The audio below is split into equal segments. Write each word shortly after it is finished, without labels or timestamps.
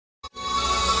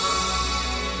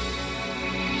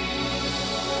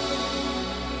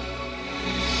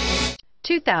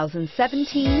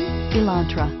2017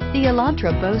 Elantra. The Elantra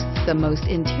boasts the most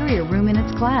interior room in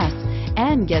its class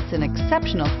and gets an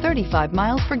exceptional 35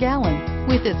 miles per gallon.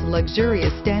 With its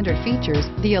luxurious standard features,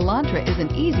 the Elantra is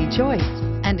an easy choice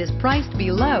and is priced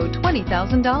below $20,000.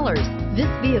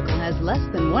 This vehicle has less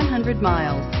than 100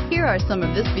 miles. Here are some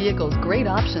of this vehicle's great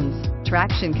options: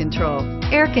 traction control,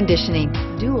 air conditioning,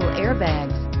 dual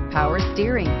airbags, power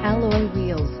steering, alloy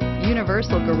wheels,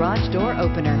 universal garage door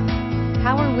opener,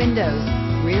 power windows,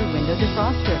 rear window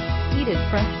defroster, heated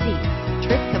front seats,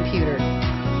 trip computer.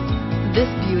 This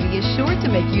beauty is sure to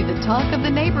make you the talk of the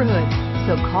neighborhood,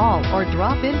 so call or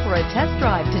drop in for a test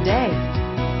drive today.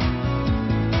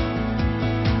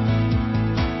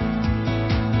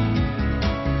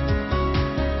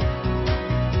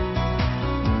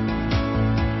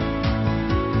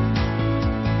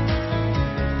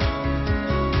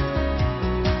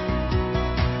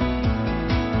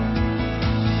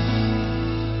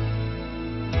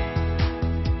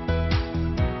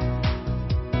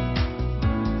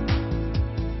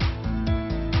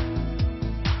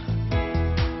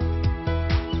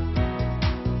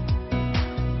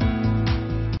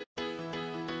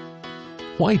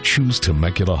 Why choose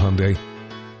Temecula Hyundai?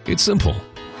 It's simple.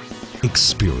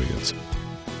 Experience.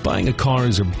 Buying a car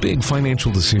is a big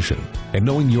financial decision, and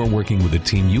knowing you're working with a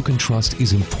team you can trust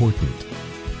is important.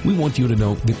 We want you to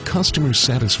know that customer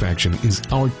satisfaction is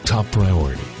our top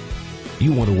priority.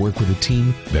 You want to work with a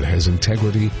team that has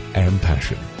integrity and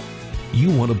passion.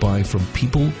 You want to buy from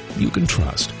people you can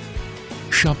trust.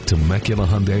 Shop Temecula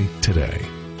Hyundai today.